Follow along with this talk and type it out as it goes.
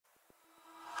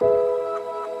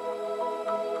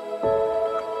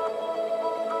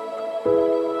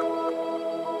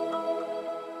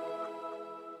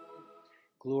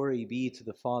be to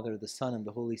the Father, the Son, and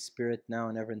the Holy Spirit, now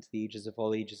and ever, into the ages of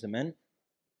all ages. Amen.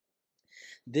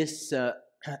 This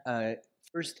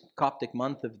first Coptic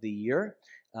month of the year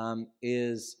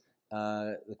is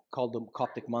called the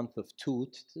Coptic month of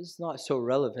Tut. It's not so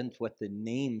relevant what the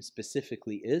name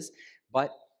specifically is,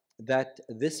 but that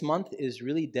this month is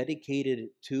really dedicated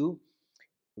to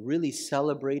really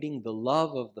celebrating the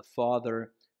love of the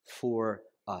Father for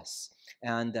us.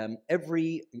 And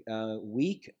every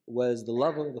week was the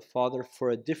love of the Father for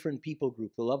a different people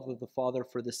group, the love of the Father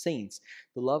for the saints,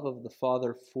 the love of the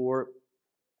Father for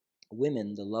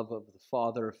women, the love of the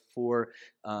Father for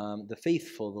the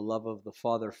faithful, the love of the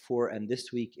Father for, and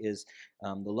this week is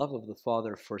the love of the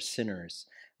Father for sinners.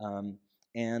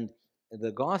 And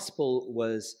the gospel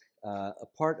was a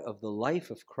part of the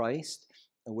life of Christ,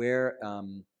 where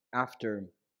after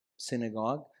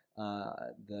synagogue,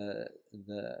 the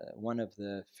one of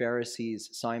the Pharisees,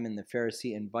 Simon the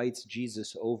Pharisee, invites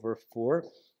Jesus over for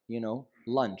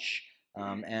lunch,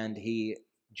 and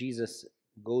Jesus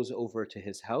goes over to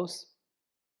his house,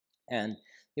 and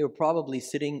they were probably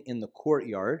sitting in the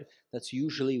courtyard. That's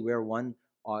usually where one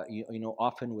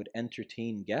often would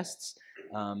entertain guests.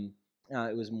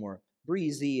 It was more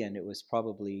breezy, and it was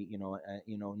probably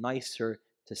nicer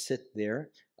to sit there,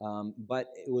 but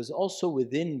it was also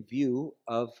within view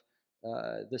of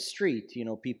the street.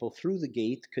 People through the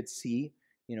gate could see,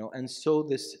 and so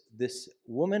this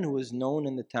woman who was known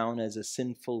in the town as a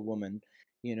sinful woman,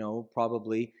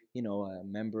 probably a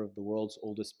member of the world's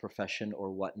oldest profession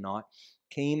or whatnot,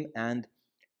 came and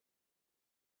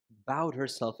bowed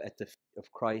herself at the feet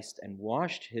of Christ and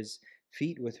washed his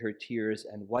feet with her tears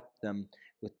and wiped them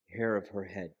with the hair of her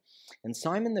head. And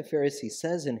Simon the Pharisee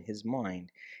says in his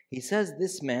mind, he says,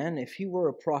 "This man, if he were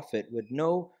a prophet, would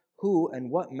know who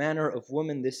and what manner of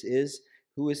woman this is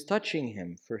who is touching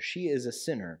him, for she is a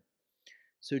sinner."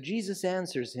 So Jesus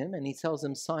answers him, and he tells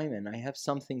him, "Simon, I have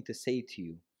something to say to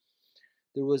you.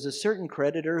 There was a certain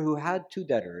creditor who had two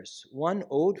debtors. One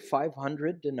owed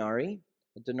 500 denarii.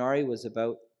 A denarii was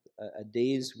about a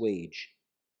day's wage.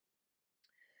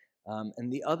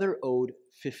 And the other owed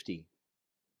 50.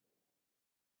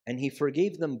 And he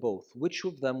forgave them both. Which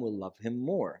of them will love him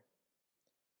more?"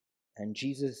 And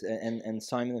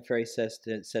Simon the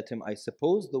Pharisee said to him, "I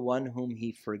suppose the one whom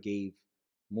he forgave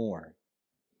more."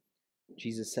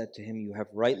 Jesus said to him, "You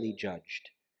have rightly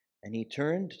judged." And he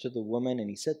turned to the woman and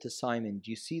he said to Simon,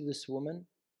 "Do you see this woman?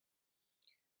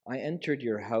 I entered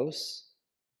your house,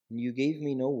 and you gave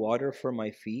me no water for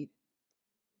my feet,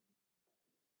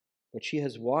 but she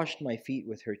has washed my feet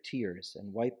with her tears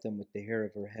and wiped them with the hair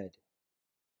of her head.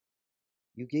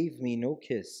 You gave me no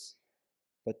kiss,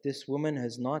 but this woman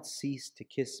has not ceased to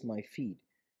kiss my feet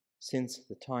since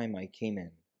the time I came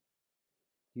in.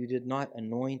 You did not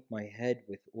anoint my head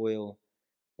with oil,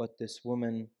 but this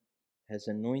woman has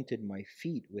anointed my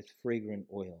feet with fragrant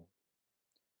oil.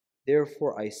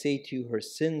 Therefore I say to you, her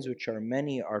sins, which are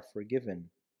many, are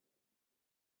forgiven."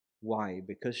 Why?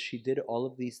 Because she did all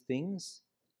of these things?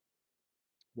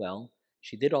 Well,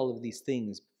 she did all of these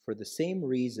things for the same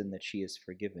reason that she is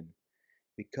forgiven,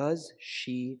 because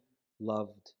she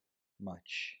loved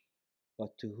much.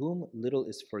 But to whom little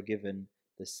is forgiven,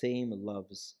 the same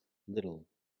loves little.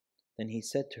 Then he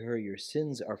said to her, "Your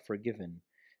sins are forgiven."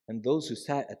 And those who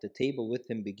sat at the table with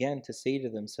him began to say to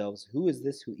themselves, "Who is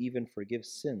this who even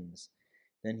forgives sins?"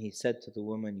 Then he said to the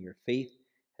woman, "Your faith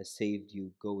has saved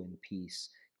you. Go in peace.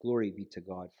 Glory be to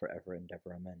God forever and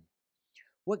ever. Amen."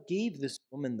 What gave this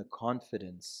woman the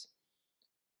confidence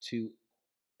to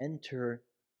enter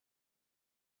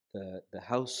the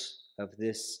house of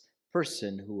this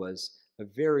person who was a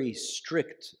very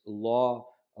strict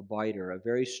law abider, a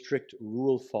very strict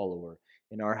rule follower?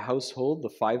 In our household, the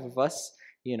five of us,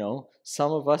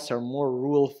 some of us are more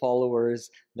rule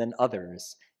followers than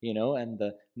others, and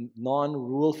the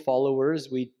non-rule followers,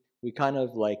 we kind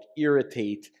of like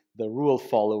irritate the rule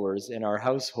followers in our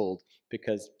household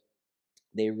because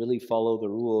they really follow the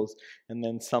rules. And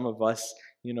then some of us,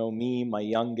 me, my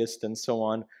youngest, and so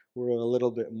on, we're a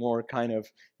little bit more kind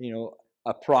of,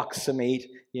 approximate,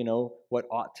 what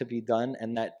ought to be done,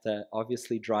 and that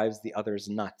obviously drives the others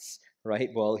nuts,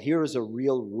 right? Well, here's a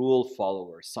real rule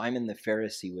follower. Simon the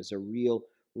Pharisee was a real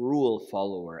rule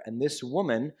follower. And this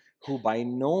woman, who by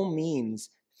no means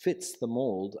fits the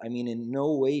mold, I mean, in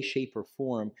no way, shape, or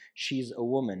form, she's a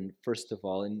woman, first of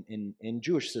all. In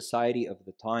Jewish society of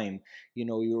the time,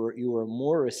 you were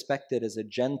more respected as a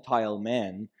Gentile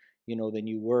man, than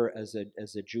you were as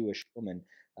a Jewish woman.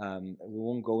 We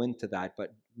won't go into that,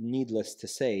 but needless to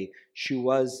say, she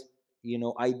was,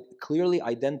 clearly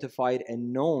identified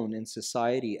and known in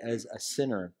society as a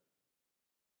sinner.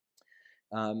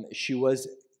 She was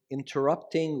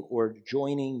interrupting or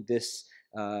joining this,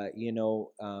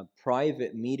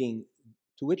 private meeting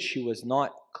to which she was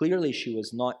not, clearly she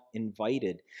was not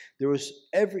invited.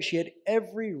 She had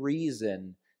every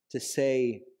reason to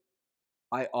say,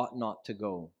 I ought not to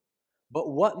go. But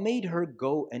what made her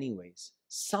go anyways?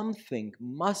 Something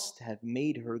must have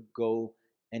made her go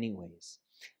anyways.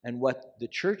 And what the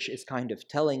church is kind of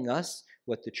telling us,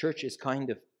 what the church is kind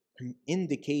of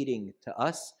indicating to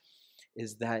us,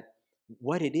 is that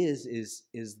what it is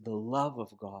the love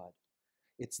of God.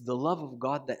 It's the love of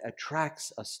God that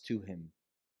attracts us to Him.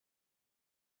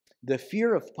 The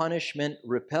fear of punishment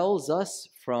repels us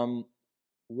from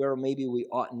where maybe we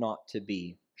ought not to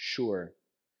be, sure.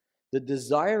 The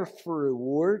desire for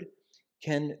reward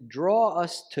can draw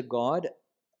us to God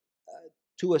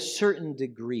to a certain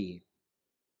degree.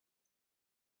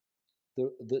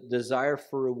 The desire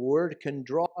for reward can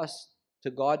draw us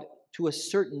to God to a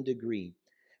certain degree.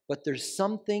 But there's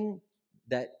something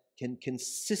that can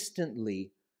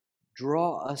consistently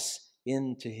draw us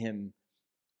into Him,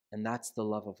 and that's the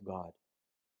love of God.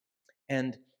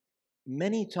 And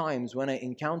many times when I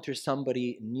encounter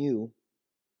somebody new,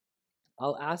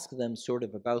 I'll ask them sort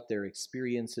of about their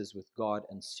experiences with God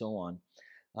and so on.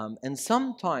 And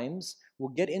sometimes we'll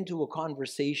get into a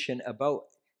conversation about,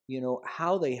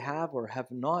 how they have or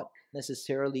have not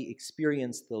necessarily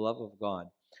experienced the love of God.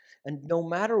 And no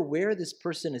matter where this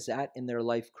person is at in their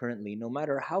life currently, no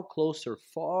matter how close or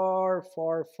far,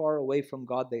 far, far away from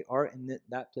God they are in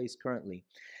that place currently,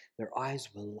 their eyes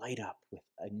will light up with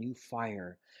a new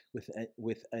fire, with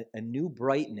a new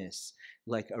brightness,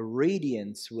 like a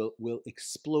radiance will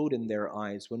explode in their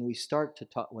eyes when they start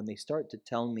to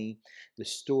tell me the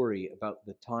story about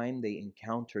the time they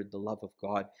encountered the love of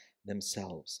God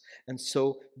themselves. And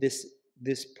so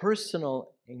this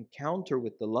personal encounter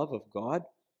with the love of God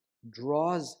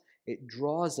draws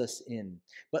us in.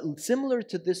 But similar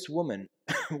to this woman,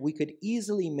 we could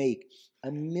easily make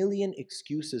a million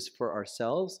excuses for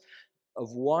ourselves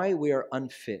of why we are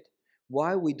unfit,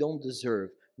 why we don't deserve,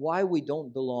 why we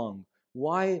don't belong,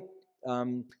 why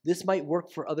this might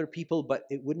work for other people, but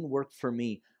it wouldn't work for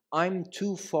me. I'm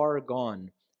too far gone.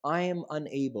 I am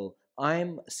unable.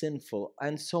 I'm sinful,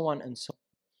 and so on and so on.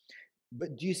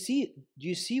 But do you see?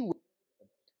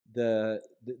 The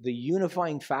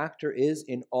unifying factor is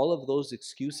in all of those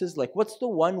excuses? Like, what's the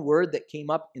one word that came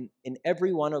up in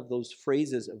every one of those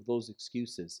phrases of those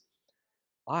excuses?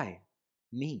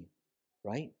 Me,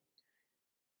 right?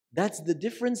 That's the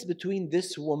difference between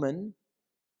this woman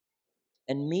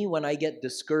and me when I get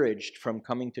discouraged from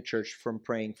coming to church, from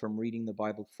praying, from reading the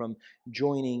Bible, from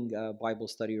joining a Bible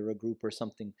study or a group or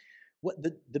something. What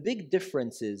the big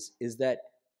difference is that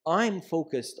I'm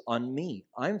focused on me.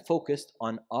 I'm focused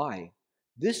on I.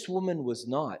 This woman was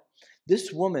not.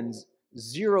 This woman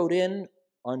zeroed in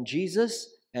on Jesus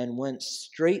and went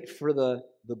straight for the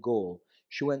goal.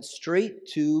 She went straight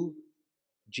to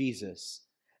Jesus.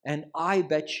 And I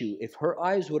bet you, if her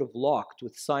eyes would have locked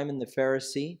with Simon the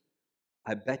Pharisee,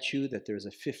 I bet you that there's a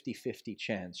 50-50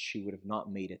 chance she would have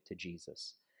not made it to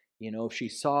Jesus. If she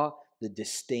saw the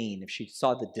disdain, if she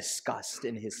saw the disgust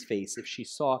in his face, if she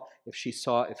saw,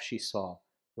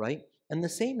 right? And the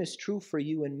same is true for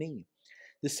you and me.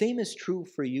 The same is true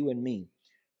for you and me.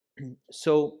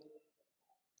 So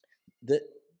the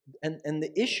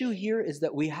issue here is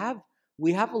that we have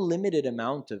a limited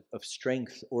amount of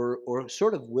strength or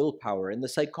sort of willpower. In the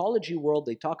psychology world,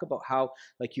 they talk about how,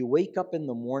 like, you wake up in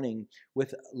the morning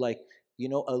with, like,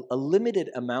 a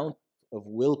limited amount of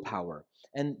willpower.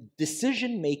 And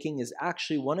decision making is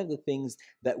actually one of the things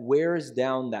that wears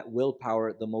down that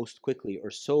willpower the most quickly,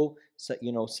 or so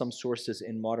some sources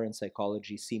in modern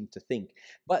psychology seem to think.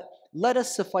 But let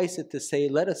us suffice it to say,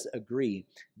 let us agree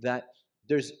that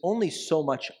there's only so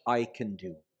much I can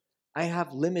do. I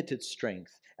have limited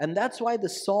strength. And that's why the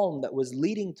psalm that was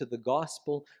leading to the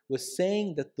gospel was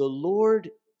saying that the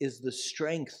Lord is the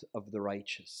strength of the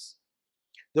righteous.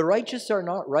 The righteous are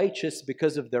not righteous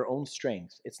because of their own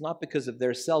strength. It's not because of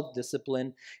their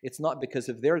self-discipline. It's not because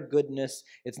of their goodness.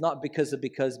 It's not because.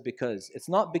 It's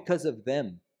not because of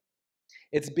them.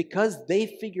 It's because they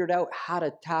figured out how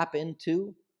to tap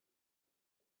into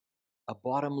a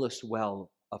bottomless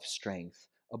well of strength,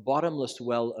 a bottomless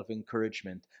well of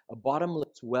encouragement, a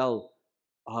bottomless well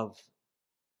of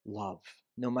love.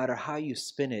 No matter how you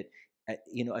spin it, at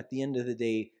the end of the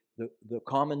day, the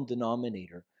common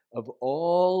denominator of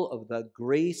all of the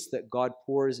grace that God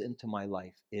pours into my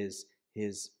life is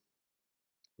His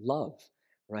love,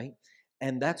 right?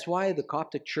 And that's why the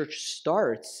Coptic Church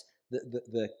starts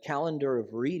the calendar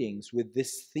of readings with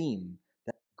this theme,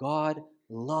 that God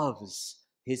loves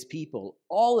his people,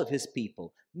 all of his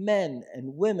people, men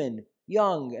and women,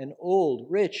 young and old,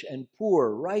 rich and poor,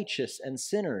 righteous and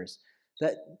sinners,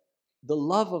 that the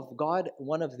love of God,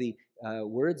 one of the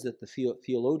words that the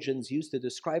theologians use to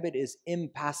describe it is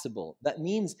impassable. That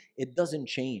means it doesn't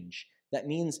change. That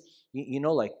means,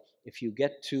 like if you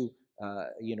get to,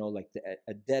 like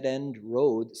a dead end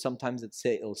road, sometimes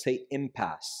it'll say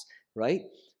impasse, right?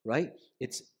 Right?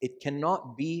 It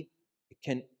cannot be,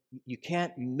 you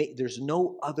can't make, there's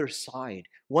no other side.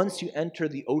 Once you enter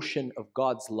the ocean of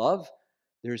God's love,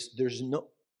 there's no,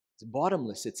 it's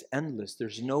bottomless, it's endless.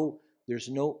 There's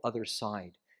no other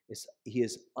side. He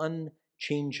is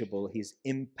unchangeable, he's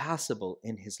impassable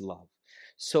in his love.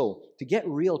 So, to get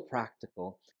real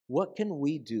practical, what can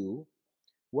we do?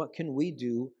 What can we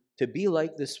do to be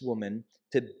like this woman,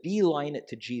 to beeline it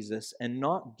to Jesus and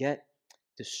not get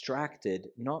distracted,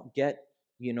 not get,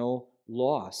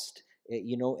 lost,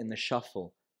 in the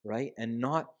shuffle, right? And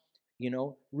not,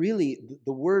 really,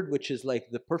 the word which is like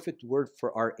the perfect word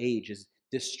for our age is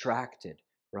distracted,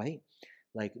 right?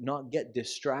 Like, not get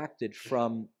distracted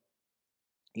from,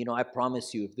 I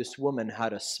promise you, if this woman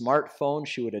had a smartphone,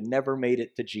 she would have never made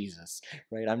it to Jesus,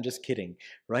 right? I'm just kidding,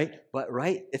 right? But,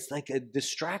 right, it's like a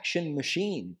distraction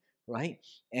machine, right?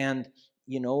 And,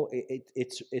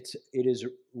 it is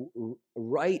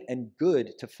right and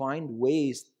good to find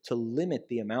ways to limit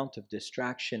the amount of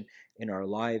distraction in our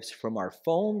lives from our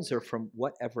phones or from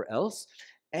whatever else,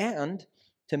 and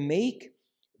to make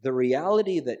the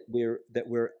reality that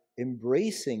we're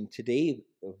embracing today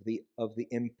of the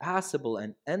impassable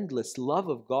and endless love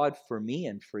of God for me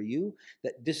and for you,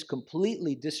 that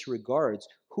completely disregards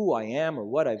who I am or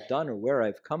what I've done or where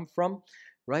I've come from,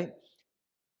 right?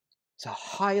 To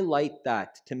highlight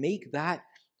that, to make that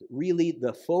really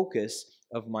the focus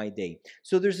of my day.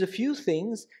 So there's a few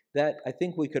things that I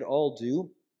think we could all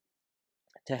do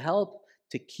to help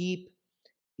to keep,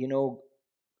 you know,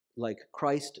 like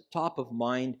Christ top of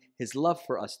mind, his love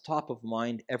for us top of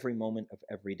mind every moment of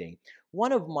every day.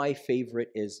 One of my favorite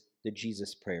is the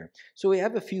Jesus prayer. So we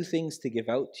have a few things to give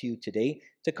out to you today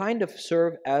to kind of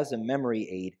serve as a memory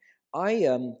aid. I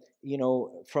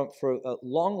for a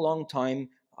long, long time,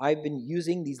 I've been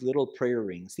using these little prayer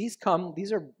rings. These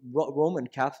are Roman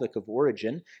Catholic of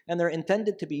origin, and they're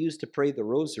intended to be used to pray the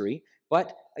rosary.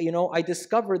 But, I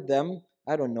discovered them,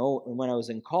 I don't know, when I was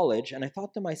in college, and I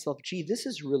thought to myself, gee, this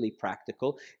is really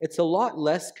practical. It's a lot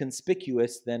less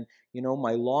conspicuous than,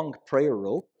 my long prayer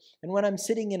rope. And when I'm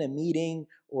sitting in a meeting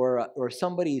or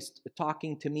somebody's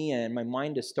talking to me and my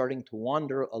mind is starting to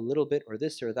wander a little bit or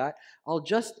this or that, I'll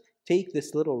just take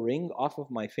this little ring off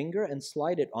of my finger and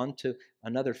slide it onto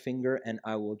another finger, and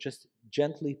I will just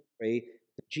gently pray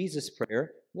the Jesus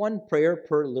prayer, one prayer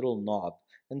per little knob.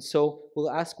 And so we'll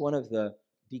ask one of the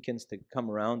deacons to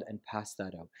come around and pass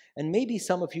that out. And maybe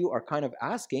some of you are kind of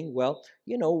asking, well,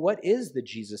 what is the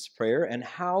Jesus prayer and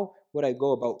how would I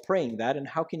go about praying that? And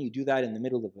how can you do that in the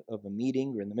middle of a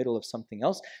meeting or in the middle of something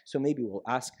else? So maybe we'll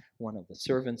ask one of the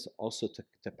servants also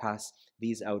to pass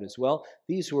these out as well.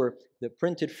 These were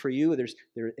printed for you.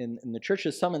 There in the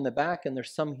churches, some in the back, and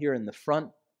there's some here in the front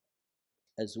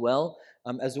as well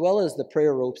as the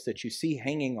prayer ropes that you see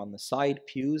hanging on the side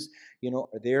pews, are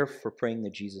there for praying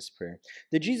the Jesus prayer.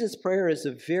 The Jesus prayer is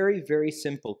a very, very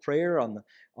simple prayer on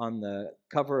the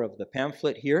cover of the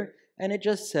pamphlet here, and it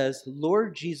just says,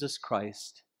 Lord Jesus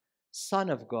Christ, Son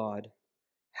of God,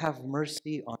 have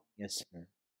mercy on me, a sinner.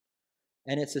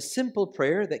 And it's a simple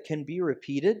prayer that can be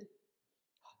repeated,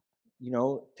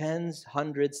 tens,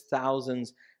 hundreds,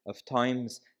 thousands of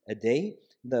times a day.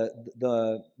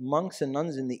 The monks and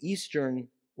nuns in the Eastern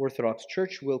Orthodox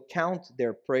Church will count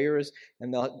their prayers,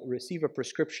 and they'll receive a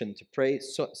prescription to pray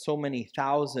so many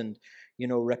thousand,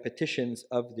 repetitions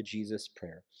of the Jesus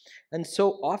prayer. And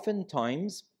so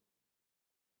oftentimes,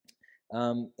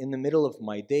 in the middle of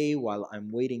my day, while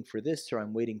I'm waiting for this or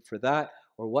I'm waiting for that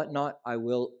or whatnot, I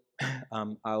will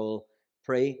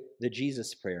pray the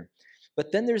Jesus prayer.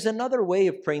 But then there's another way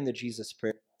of praying the Jesus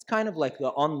prayer. It's kind of like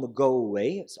the on-the-go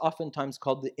way. It's oftentimes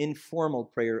called the informal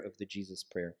prayer of the Jesus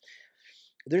prayer.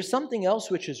 There's something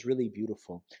else which is really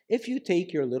beautiful. If you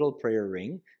take your little prayer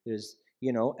ring,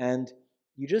 and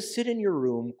you just sit in your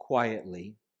room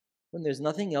quietly when there's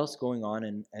nothing else going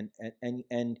on,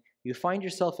 and you find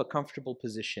yourself a comfortable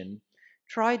position,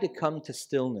 try to come to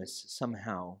stillness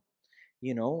somehow,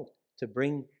 to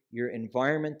bring your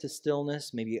environment to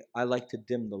stillness. Maybe I like to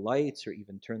dim the lights or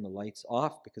even turn the lights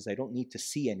off because I don't need to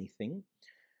see anything.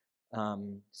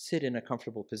 Sit in a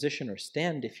comfortable position or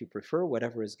stand if you prefer,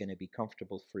 whatever is going to be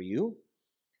comfortable for you.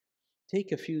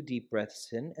 Take a few deep breaths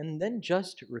in and then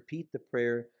just repeat the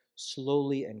prayer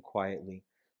slowly and quietly.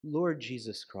 Lord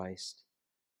Jesus Christ,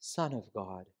 Son of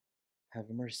God, have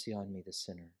mercy on me, the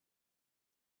sinner.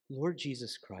 Lord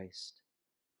Jesus Christ,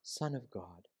 Son of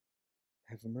God,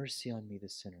 have mercy on me, the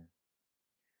sinner.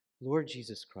 Lord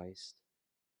Jesus Christ,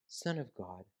 Son of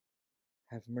God,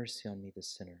 have mercy on me, the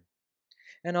sinner.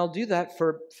 And I'll do that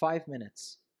for 5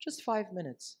 minutes, just 5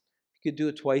 minutes. You could do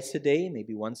it twice a day,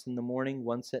 maybe once in the morning,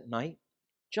 once at night,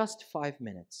 just 5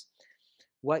 minutes.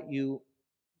 What you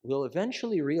will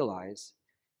eventually realize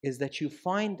is that you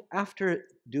find after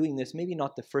doing this, maybe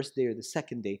not the first day or the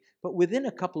second day, but within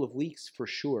a couple of weeks for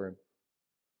sure,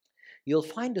 you'll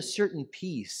find a certain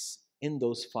peace in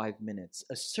those 5 minutes,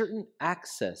 a certain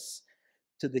access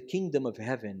to the kingdom of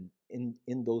heaven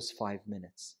in those 5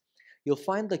 minutes. You'll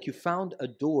find like you found a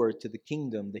door to the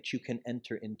kingdom that you can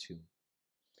enter into.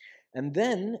 And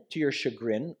then, to your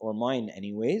chagrin, or mine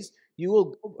anyways, you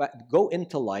will go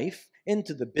into life,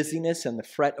 into the busyness and the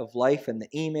fret of life and the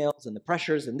emails and the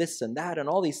pressures and this and that and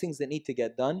all these things that need to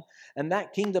get done. And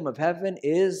that kingdom of heaven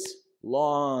is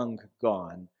long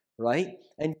gone, right?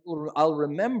 And I'll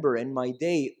remember in my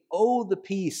day, oh, the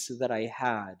peace that I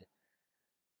had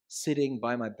sitting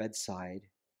by my bedside,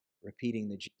 repeating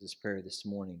the Jesus prayer this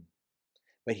morning.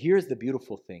 But here's the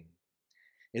beautiful thing,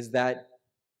 is that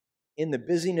in the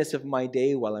busyness of my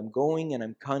day, while I'm going and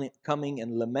I'm coming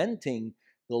and lamenting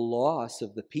the loss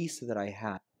of the peace that I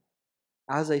had,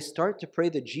 as I start to pray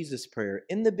the Jesus prayer,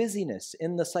 in the busyness,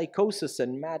 in the psychosis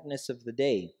and madness of the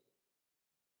day,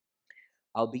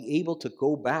 I'll be able to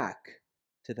go back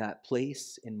to that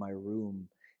place in my room,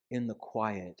 in the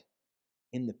quiet,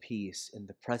 in the peace, in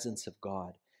the presence of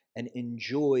God, and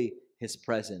enjoy His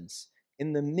presence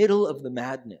in the middle of the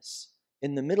madness,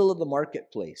 in the middle of the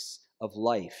marketplace of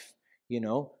life,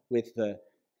 with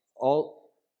all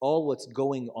what's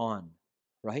going on,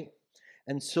 right?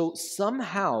 And so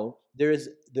somehow there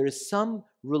is some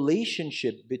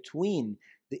relationship between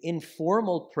the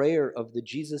informal prayer of the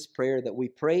Jesus prayer that we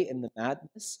pray in the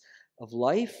madness of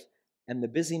life and the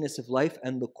busyness of life,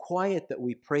 and the quiet that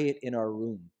we pray it in our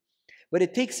room. But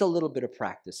it takes a little bit of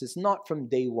practice. It's not from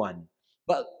day one.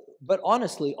 But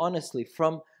honestly,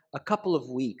 from a couple of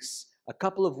weeks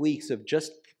of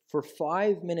just for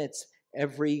 5 minutes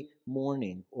every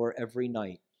morning or every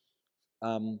night,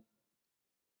 of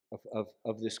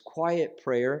this quiet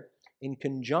prayer in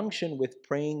conjunction with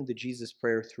praying the Jesus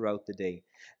prayer throughout the day.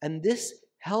 And this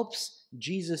helps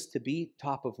Jesus to be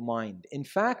top of mind. In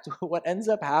fact, what ends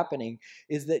up happening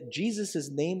is that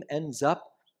Jesus' name ends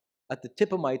up at the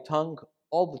tip of my tongue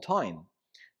all the time,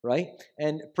 right?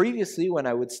 And previously, when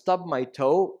I would stub my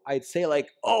toe, I'd say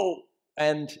like, oh,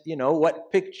 and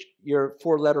pick your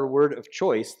 4-letter word of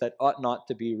choice that ought not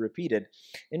to be repeated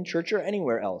in church or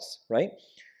anywhere else, right?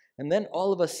 And then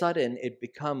all of a sudden it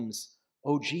becomes,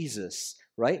 oh Jesus,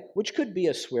 right? Which could be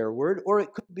a swear word, or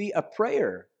it could be a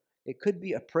prayer. It could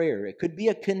be a prayer. It could be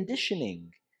a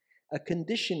conditioning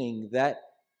that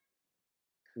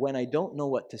when I don't know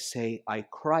what to say, I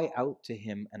cry out to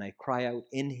Him and I cry out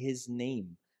in His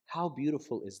name. How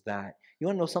beautiful is that? You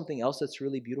want to know something else that's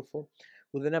really beautiful?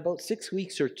 Within about 6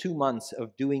 weeks or 2 months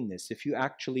of doing this, if you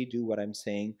actually do what I'm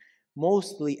saying,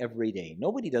 mostly every day.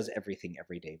 Nobody does everything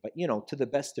every day, but to the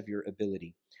best of your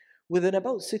ability. Within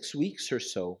about 6 weeks or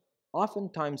so,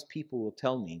 oftentimes people will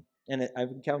tell me, and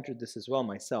I've encountered this as well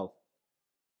myself,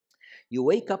 you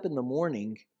wake up in the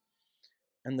morning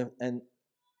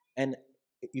and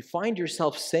you find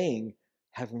yourself saying,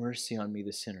 have mercy on me,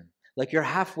 the sinner. Like you're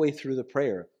halfway through the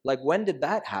prayer. Like, when did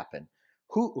that happen?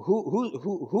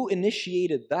 Who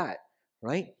initiated that,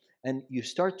 right? And you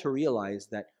start to realize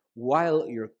that while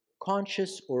you're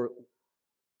conscious or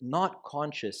not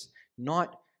conscious,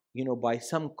 not by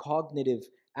some cognitive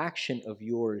action of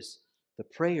yours, the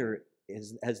prayer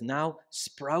has now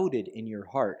sprouted in your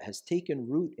heart, has taken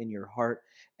root in your heart,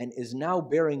 and is now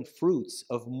bearing fruits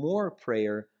of more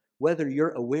prayer, whether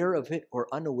you're aware of it or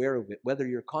unaware of it, whether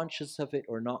you're conscious of it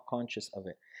or not conscious of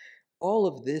it. All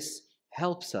of this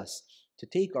helps us to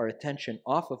take our attention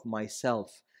off of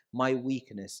myself, my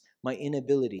weakness, my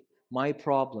inability, my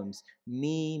problems,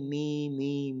 me,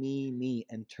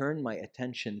 and turn my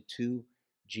attention to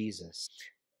Jesus.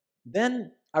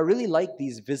 Then I really like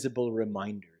these visible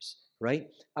reminders, right?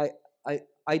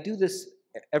 I do this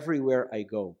everywhere I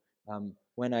go.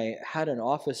 When I had an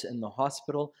office in the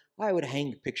hospital, I would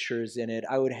hang pictures in it.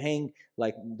 I would hang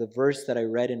like the verse that I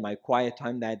read in my quiet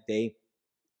time that day.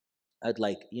 I'd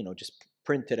just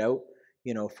print it out,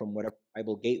 from whatever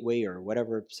Bible Gateway or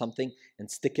whatever, something, and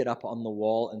stick it up on the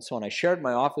wall and so on. I shared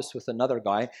my office with another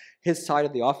guy. His side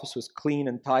of the office was clean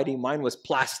and tidy. Mine was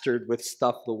plastered with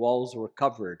stuff. The walls were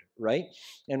covered, right?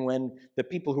 And when the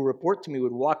people who report to me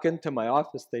would walk into my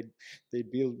office, they'd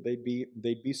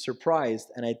be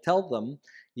surprised. And I tell them,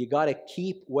 you got to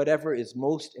keep whatever is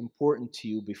most important to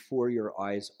you before your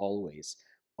eyes always.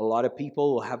 A lot of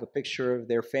people will have a picture of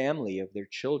their family, of their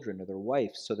children, or their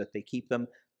wife, so that they keep them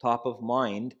top of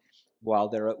mind while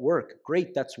they're at work.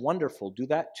 Great, that's wonderful. Do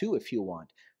that too if you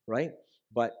want, right?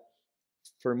 But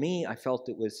for me, I felt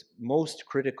it was most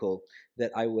critical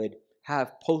that I would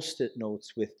have post-it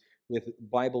notes with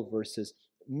Bible verses.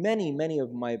 Many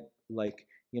of my,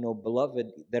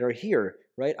 beloved that are here,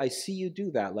 right? I see you do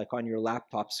that. Like on your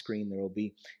laptop screen, there will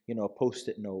be, a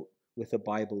post-it note with a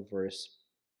Bible verse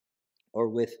or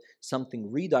with something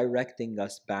redirecting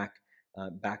us back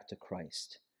to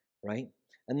Christ, right?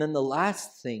 And then the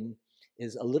last thing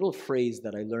is a little phrase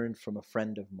that I learned from a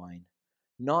friend of mine.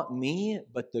 Not me,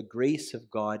 but the grace of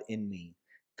God in me.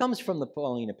 It comes from the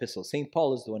Pauline epistle. St.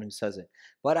 Paul is the one who says it.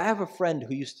 But I have a friend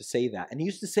who used to say that, and he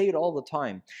used to say it all the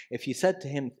time. If you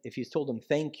told him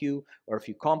thank you, or if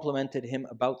you complimented him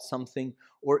about something,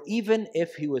 or even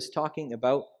if he was talking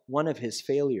about one of his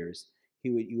failures,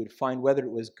 you would find, whether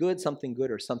it was something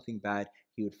good or something bad,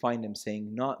 he would find him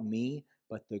saying, not me,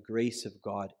 but the grace of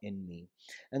God in me.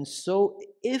 And so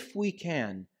if we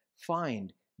can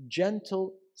find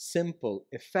gentle, simple,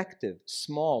 effective,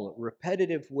 small,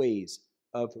 repetitive ways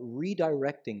of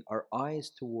redirecting our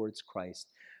eyes towards Christ,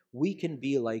 we can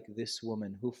be like this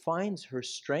woman who finds her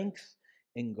strength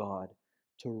in God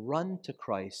to run to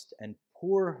Christ and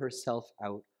pour herself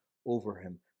out over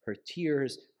him. Her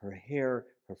tears, her hair,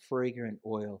 her fragrant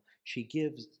oil, she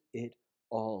gives it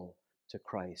all to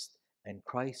Christ, and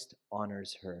Christ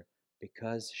honors her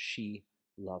because she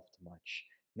loved much.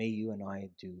 May you and I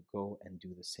go and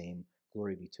do the same.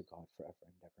 Glory be to God forever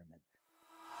and ever.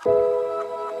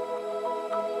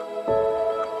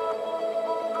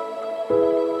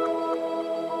 Amen.